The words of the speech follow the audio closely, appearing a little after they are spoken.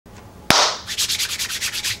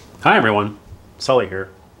Hi everyone, Sully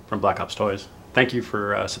here from Black Ops Toys. Thank you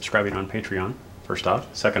for subscribing on Patreon, first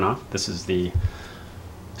off. Second off, this is the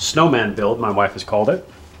Snowman build, my wife has called it.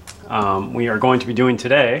 We are going to be doing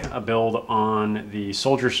today a build on the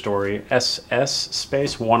Soldier Story SS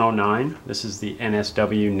Space 109. This is the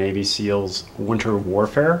NSW Navy SEALs Winter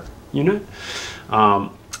Warfare unit.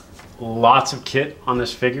 Lots of kit on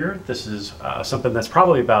this figure. This is something that's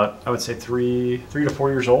probably about, I would say, three to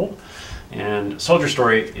 4 years old. And Soldier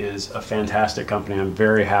Story is a fantastic company. I'm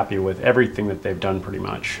very happy with everything that they've done pretty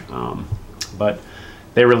much. But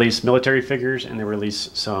they release military figures and they release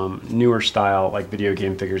some newer style like video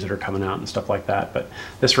game figures that are coming out and stuff like that. But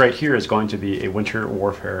this right here is going to be a Winter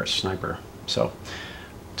Warfare sniper. So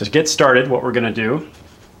to get started, what we're gonna do,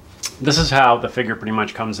 this is how the figure pretty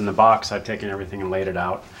much comes in the box. I've taken everything and laid it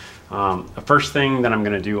out. The first thing that I'm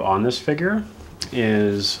gonna do on this figure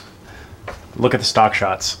is look at the stock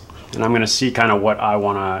shots. And I'm going to see kind of what I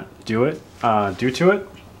want to do to it,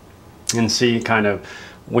 and see kind of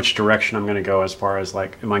which direction I'm going to go as far as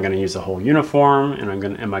like, am I going to use the whole uniform, and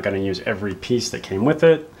am I going to use every piece that came with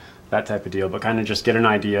it, that type of deal, but kind of just get an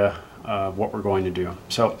idea of what we're going to do.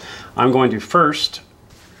 So I'm going to first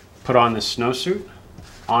put on this snowsuit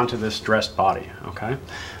onto this dressed body, okay?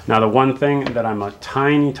 Now the one thing that I'm a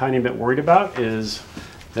tiny bit worried about is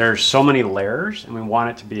there's so many layers, and we want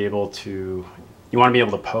it to be able to, you want to be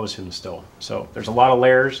able to pose him still. So there's a lot of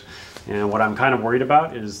layers, and what I'm kind of worried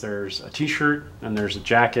about is there's a t-shirt, and there's a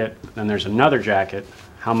jacket, and there's another jacket.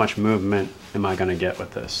 How much movement am I going to get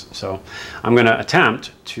with this? So I'm going to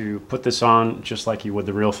attempt to put this on just like you would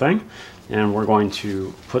the real thing, and we're going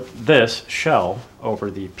to put this shell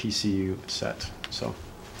over the PCU set. So,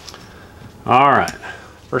 all right,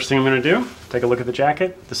 first thing I'm going to do, take a look at the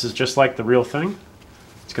jacket. This is just like the real thing.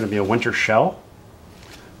 It's going to be a winter shell.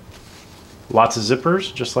 Lots of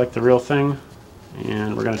zippers, just like the real thing,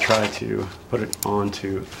 and we're going to try to put it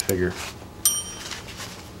onto the figure.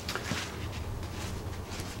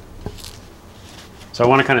 So I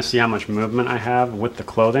want to kind of see how much movement I have with the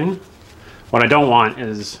clothing. What I don't want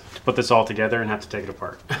is to put this all together and have to take it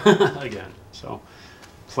apart again. So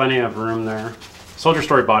plenty of room there. Soldier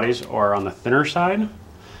Story bodies are on the thinner side,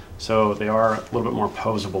 so they are a little bit more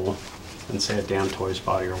posable than, say, a Damn Toys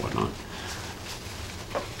body or whatnot.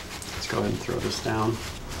 Go ahead and throw this down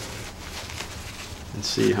and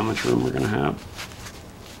see how much room we're going to have.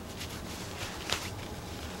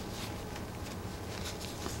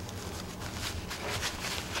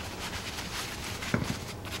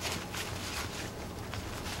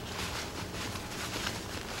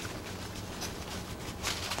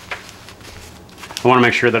 I want to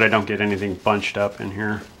make sure that I don't get anything bunched up in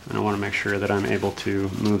here, and I want to make sure that I'm able to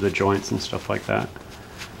move the joints and stuff like that.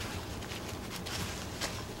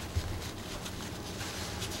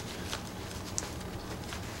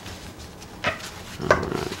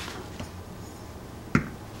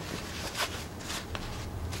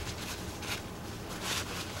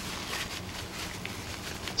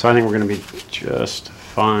 So I think we're going to be just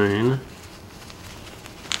fine.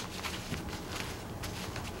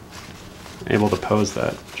 Able to pose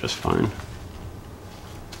that just fine.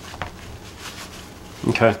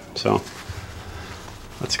 Okay, so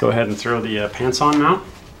let's go ahead and throw the pants on now.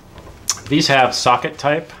 These have socket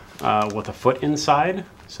type with a foot inside.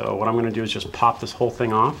 So what I'm going to do is just pop this whole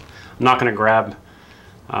thing off. I'm not going to grab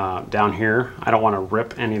down here. I don't want to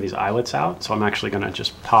rip any of these eyelets out, so I'm actually going to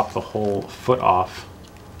just pop the whole foot off.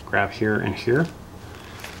 Grab here and here,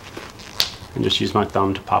 and just use my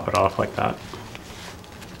thumb to pop it off like that.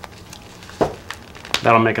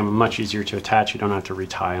 That'll make them much easier to attach. You don't have to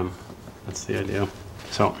retie them. That's the idea.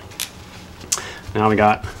 So now we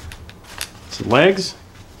got some legs.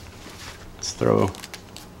 Let's throw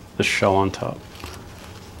the shell on top.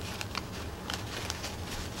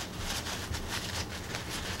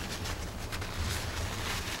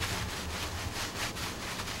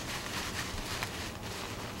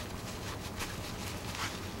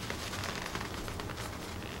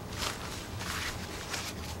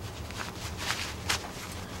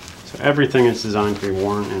 Everything is designed to be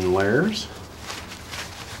worn in layers.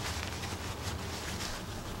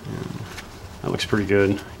 And that looks pretty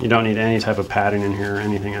good. You don't need any type of padding in here or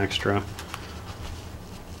anything extra.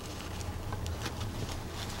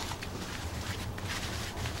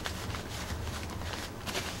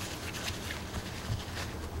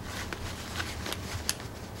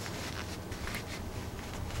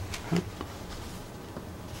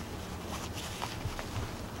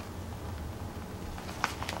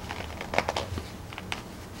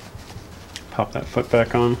 Pop that foot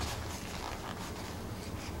back on.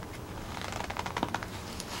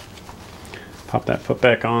 Pop that foot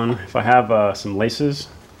back on. If I have some laces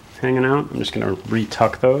hanging out. I'm just going to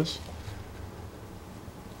retuck those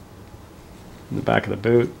in the back of the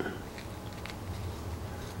boot.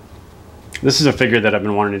 This is a figure that I've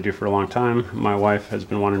been wanting to do for a long time. My wife has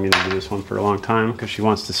been wanting me to do this one for a long time because she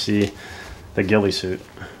wants to see the ghillie suit.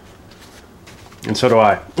 And so do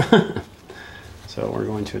I. So we're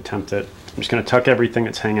going to attempt it. I'm just going to tuck everything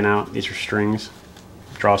that's hanging out. These are strings,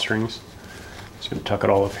 drawstrings. Just going to tuck it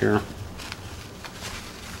all up here.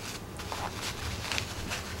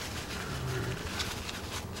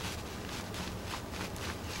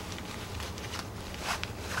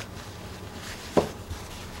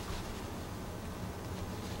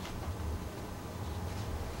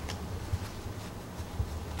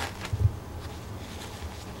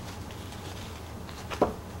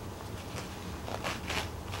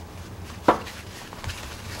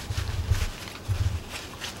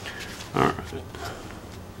 All right.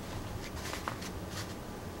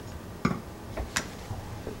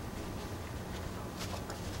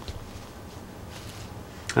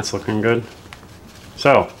 That's looking good.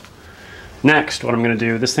 So next, what I'm going to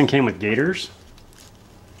do, this thing came with gators,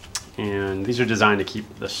 and these are designed to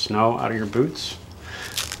keep the snow out of your boots.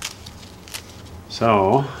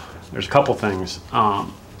 So there's a couple things.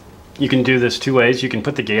 You can do this two ways. You can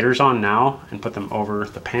put the gators on now and put them over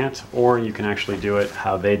the pant, or you can actually do it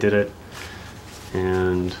how they did it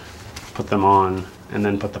and put them on and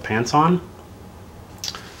then put the pants on,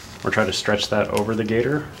 or try to stretch that over the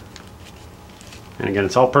gator. And again,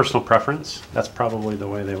 it's all personal preference. That's probably the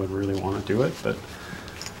way they would really want to do it, but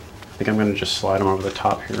I think I'm going to just slide them over the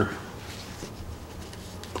top here.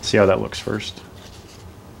 See how that looks first.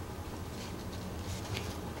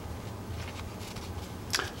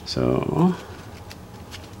 So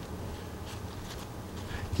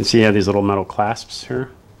you can see you have these little metal clasps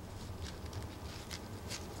here.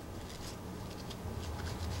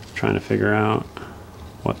 Trying to figure out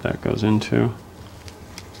what that goes into.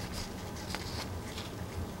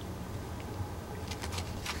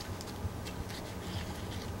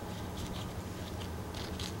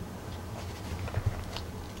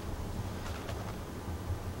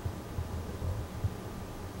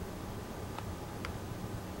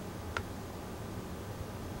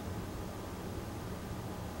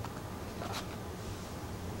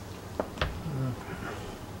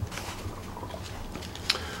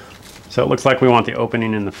 So it looks like we want the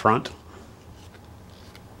opening in the front.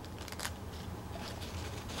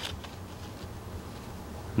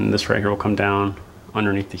 And this right here will come down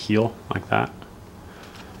underneath the heel like that.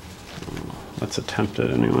 Let's attempt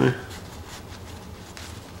it anyway.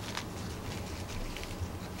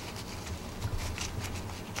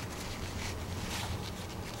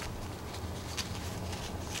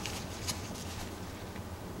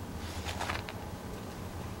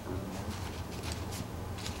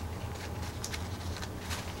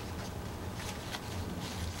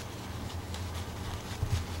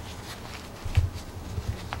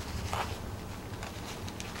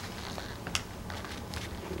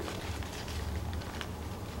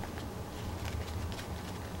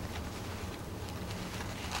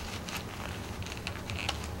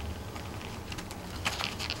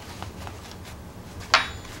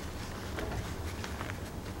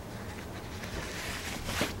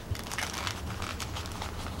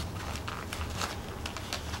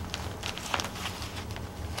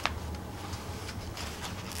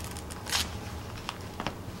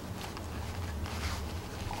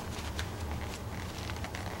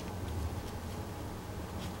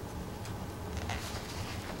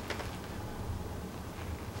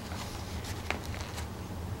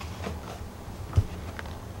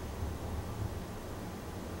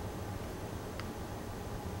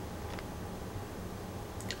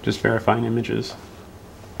 Just verifying images.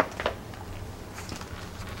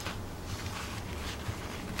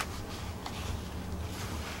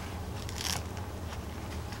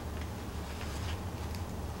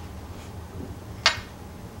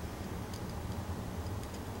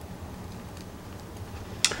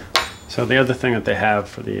 So the other thing that they have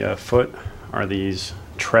for the foot are these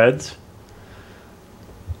treads,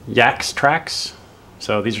 Yaks tracks.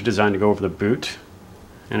 So these are designed to go over the boot.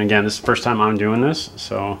 And again, this is the first time I'm doing this,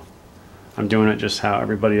 so I'm doing it just how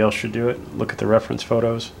everybody else should do it. Look at the reference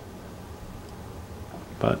photos.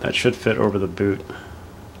 But that should fit over the boot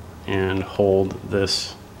and hold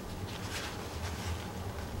this.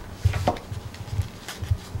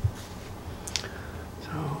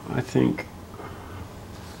 So I think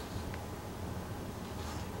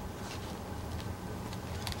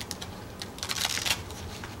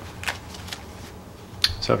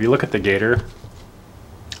so. If you look at the gator,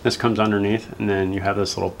 this comes underneath, and then you have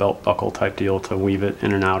this little belt buckle type deal to weave it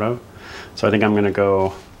in and out of. So I think I'm going to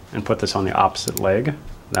go and put this on the opposite leg.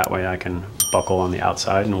 That way I can buckle on the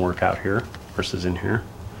outside and work out here versus in here.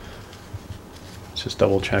 Let's just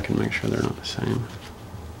double check and make sure they're not the same.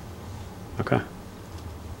 Okay.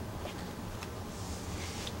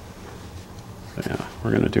 But yeah,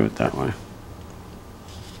 we're gonna do it that way.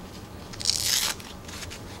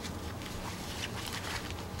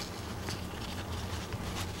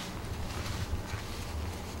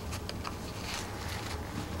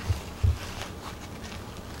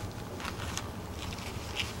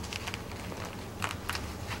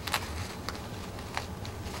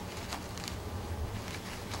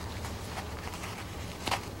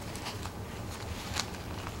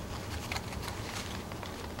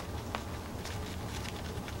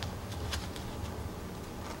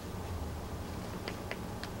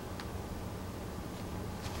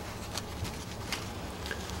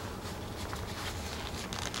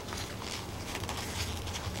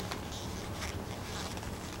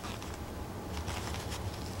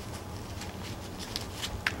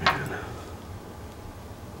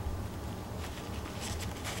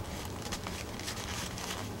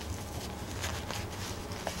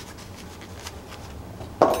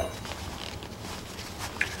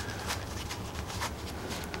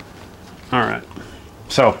 All right,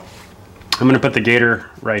 so I'm gonna put the gator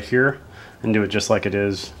right here and do it just like it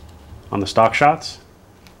is on the stock shots.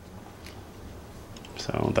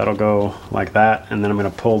 So that'll go like that, and then I'm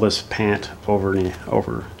gonna pull this pant over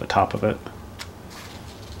the top of it.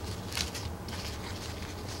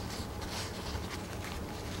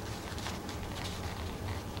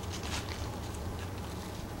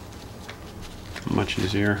 Much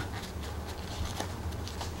easier.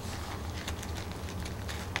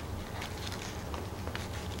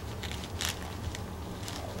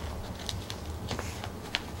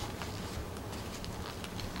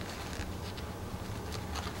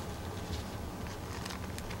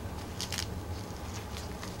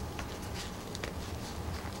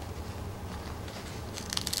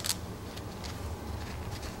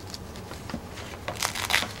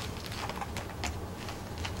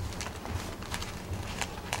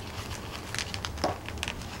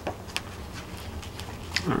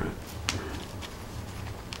 All right.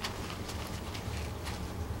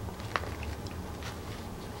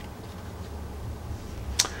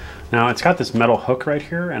 Now it's got this metal hook right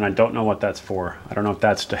here, and I don't know what that's for. I don't know if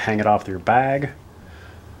that's to hang it off your bag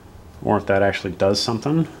or if that actually does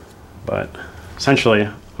something, but essentially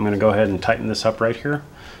I'm going to go ahead and tighten this up right here,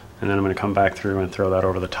 and then I'm going to come back through and throw that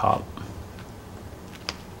over the top.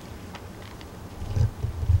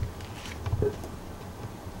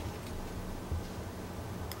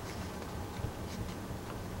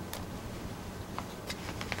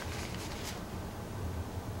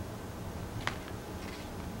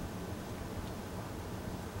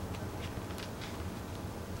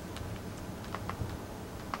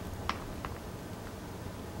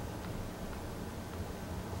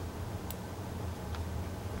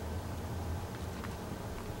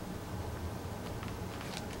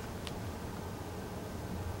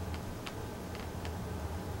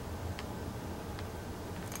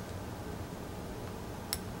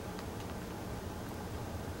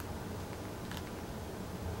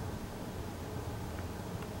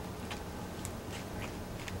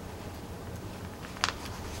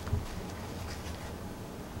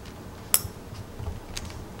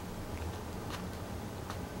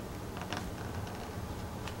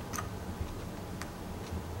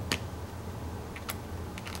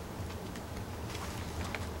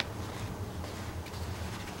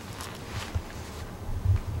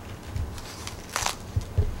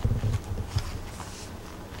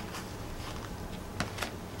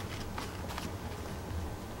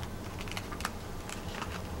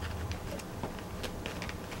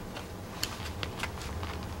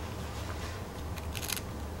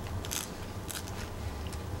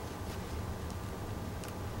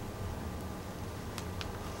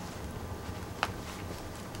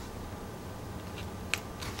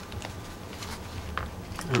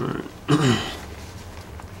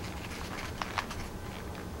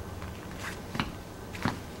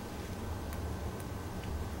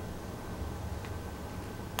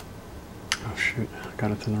 Oh shoot, I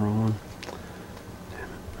got it to the wrong one. Damn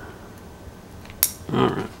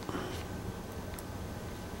it. All right.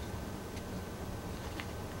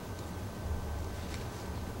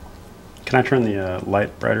 Can I turn the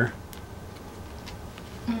light brighter?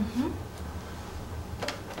 Mm-hmm.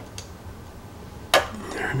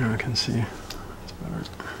 There, now I can see. That's better.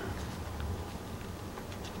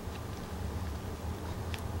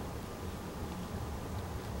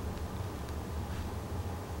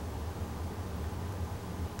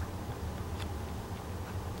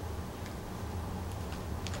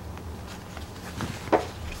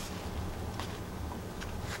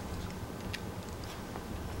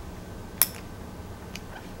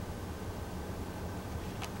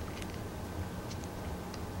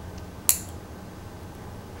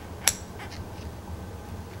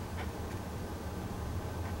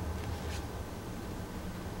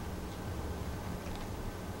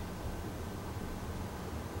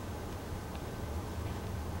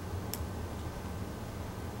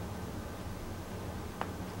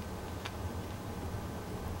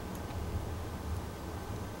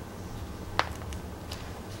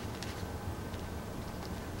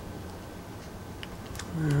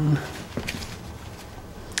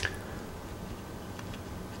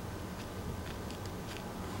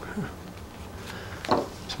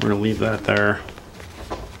 We're gonna leave that there.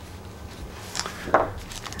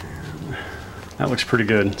 That looks pretty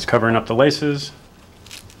good. It's covering up the laces.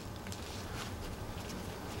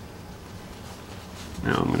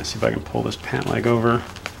 Now I'm gonna see if I can pull this pant leg over.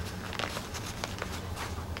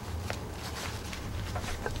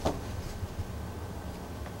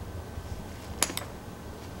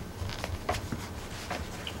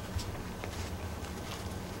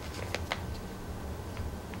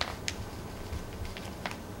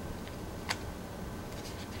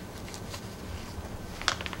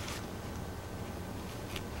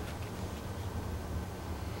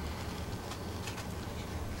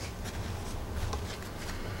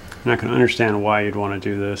 I'm not going to understand why you'd want to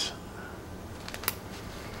do this,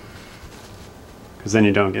 because then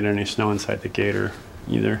you don't get any snow inside the gator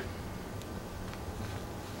either.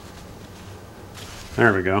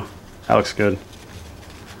 There we go. That looks good.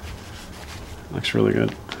 Looks really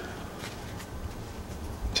good.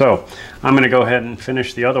 So I'm going to go ahead and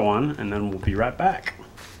finish the other one, and then we'll be right back.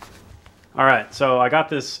 All right, so I got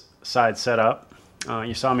this side set up.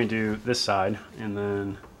 You saw me do this side, and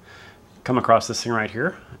then come across this thing right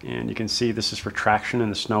here, and you can see this is for traction in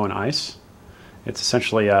the snow and ice. It's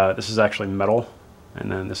essentially, this is actually metal,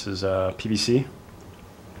 and then this is PVC.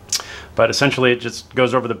 But essentially it just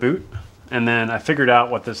goes over the boot, and then I figured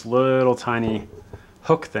out what this little tiny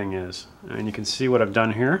hook thing is. And you can see what I've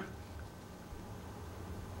done here.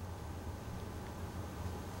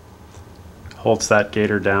 Holds that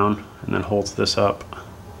gator down, and then holds this up.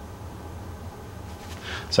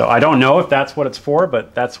 So I don't know if that's what it's for,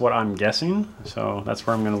 but that's what I'm guessing. So that's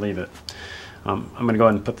where I'm going to leave it. I'm going to go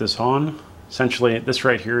ahead and put this on. Essentially, this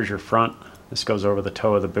right here is your front. This goes over the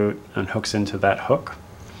toe of the boot and hooks into that hook.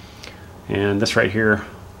 And this right here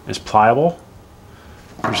is pliable.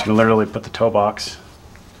 I'm just going to literally put the toe box,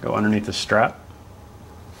 go underneath the strap.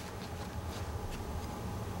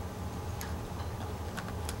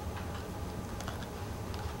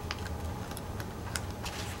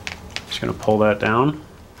 Just going to pull that down.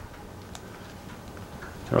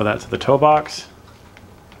 Throw that to the toe box.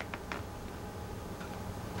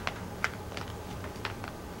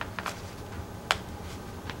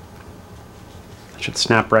 It should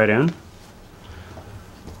snap right in.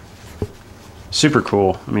 Super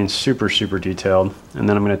cool. I mean, super, super detailed. And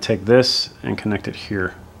then I'm going to take this and connect it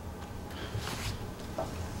here.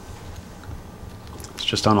 It's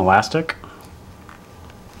just on elastic.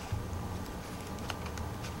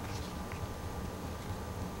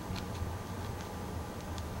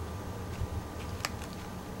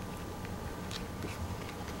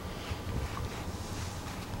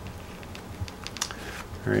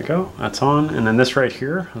 There you go, that's on. And then this right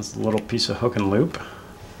here is a little piece of hook and loop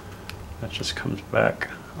that just comes back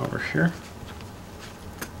over here.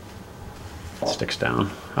 It sticks down.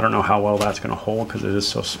 I don't know how well that's going to hold because it is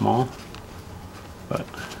so small, but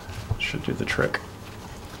it should do the trick.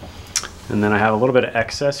 And then I have a little bit of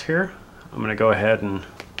excess here. I'm going to go ahead and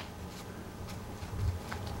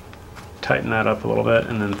tighten that up a little bit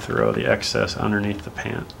and then throw the excess underneath the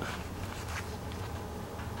pant.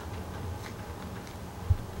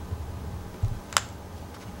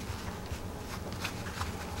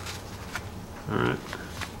 All right,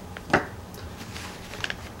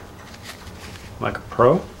 like a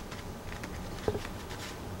pro.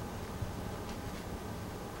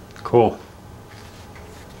 Cool.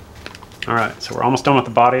 All right, so we're almost done with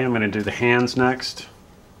the body. I'm going to do the hands next.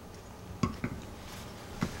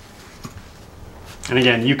 And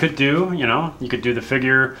again, you could do, you could do the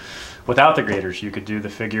figure without the gators. You could do the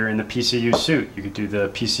figure in the PCU suit. You could do the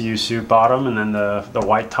PCU suit bottom and then the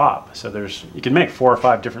white top. So you can make 4 or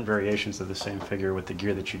 5 different variations of the same figure with the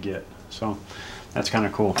gear that you get. So that's kind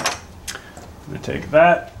of cool. I'm going to take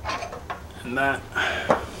that and that.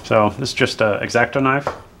 So this is just an X-Acto knife.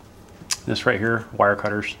 This right here, wire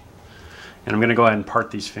cutters. And I'm going to go ahead and part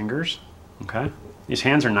these fingers. Okay. These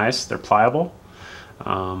hands are nice. They're pliable.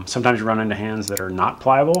 Sometimes you run into hands that are not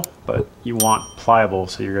pliable, but you want pliable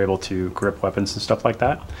so you're able to grip weapons and stuff like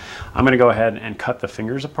that. I'm going to go ahead and cut the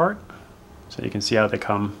fingers apart so you can see how they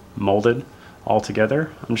come molded all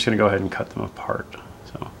together. I'm just going to go ahead and cut them apart.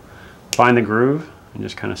 So find the groove and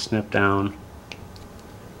just kind of snip down.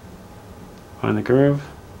 Find the groove.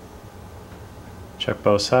 Check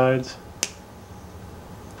both sides.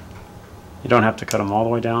 You don't have to cut them all the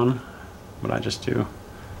way down, but I just do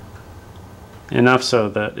enough so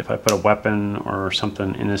that if I put a weapon or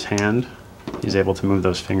something in his hand, he's able to move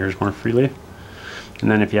those fingers more freely. And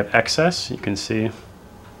then if you have excess, you can see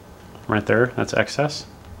right there, that's excess.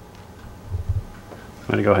 I'm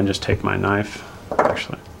going to go ahead and just take my knife,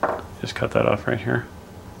 actually, just cut that off right here.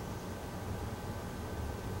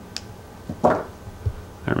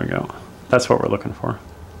 There that's what we're looking for.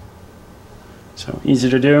 So easy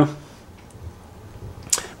to do.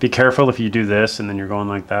 Be careful if you do this and then you're going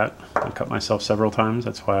like that. I cut myself several times.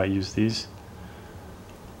 That's why I use these.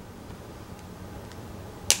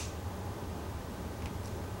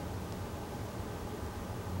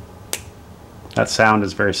 That sound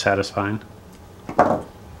is very satisfying.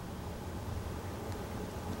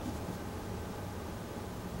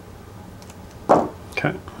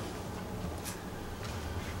 Okay.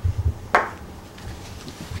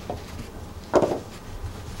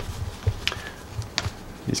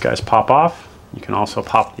 These guys pop off. You can also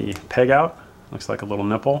pop the peg out. Looks like a little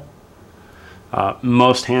nipple.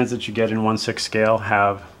 Most hands that you get in 1/6 scale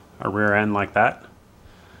have a rear end like that,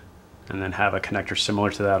 and then have a connector similar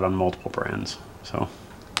to that on multiple brands. So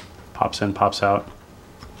pops in, pops out.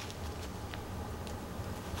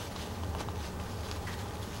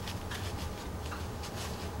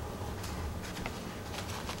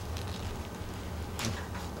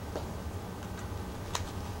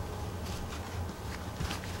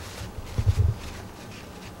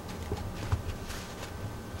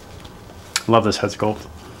 Love this head sculpt.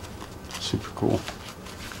 Super cool.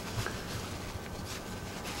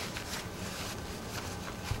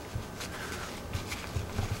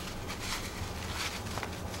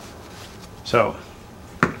 So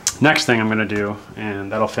next thing I'm going to do,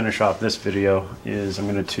 and that'll finish off this video, is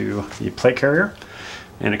I'm going to do the plate carrier.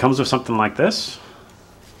 And it comes with something like this.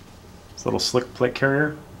 It's a little slick plate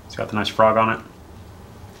carrier. It's got the nice frog on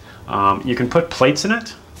it. You can put plates in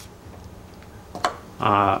it.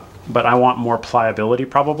 But I want more pliability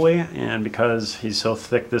probably, and because he's so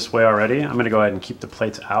thick this way already, I'm going to go ahead and keep the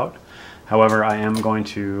plates out. However, I am going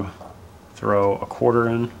to throw a quarter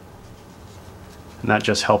in, and that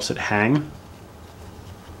just helps it hang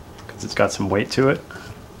because it's got some weight to it.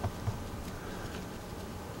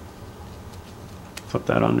 Flip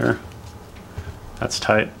that under. That's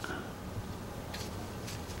tight.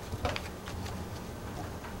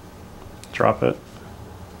 Drop it.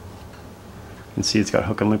 You can see it's got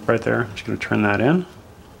hook and loop right there. I'm just going to turn that in.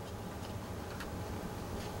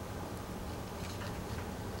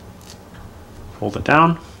 Fold it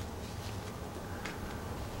down.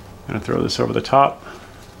 I'm going to throw this over the top.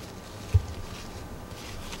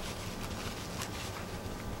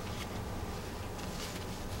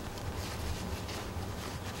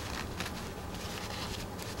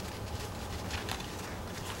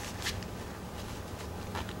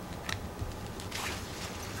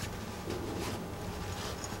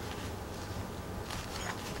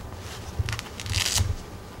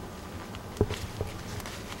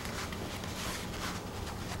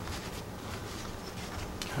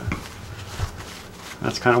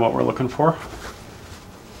 That's kind of what we're looking for.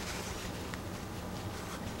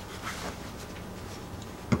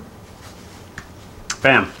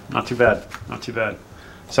 Bam, not too bad, not too bad.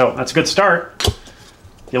 So that's a good start.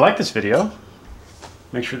 If you like this video,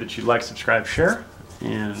 make sure that you like, subscribe, share,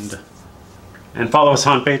 and follow us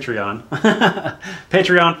on Patreon.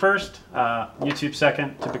 Patreon first, YouTube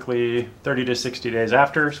second, typically 30 to 60 days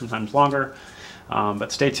after, sometimes longer.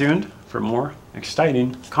 But stay tuned for more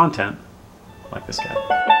exciting content like this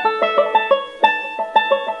guy.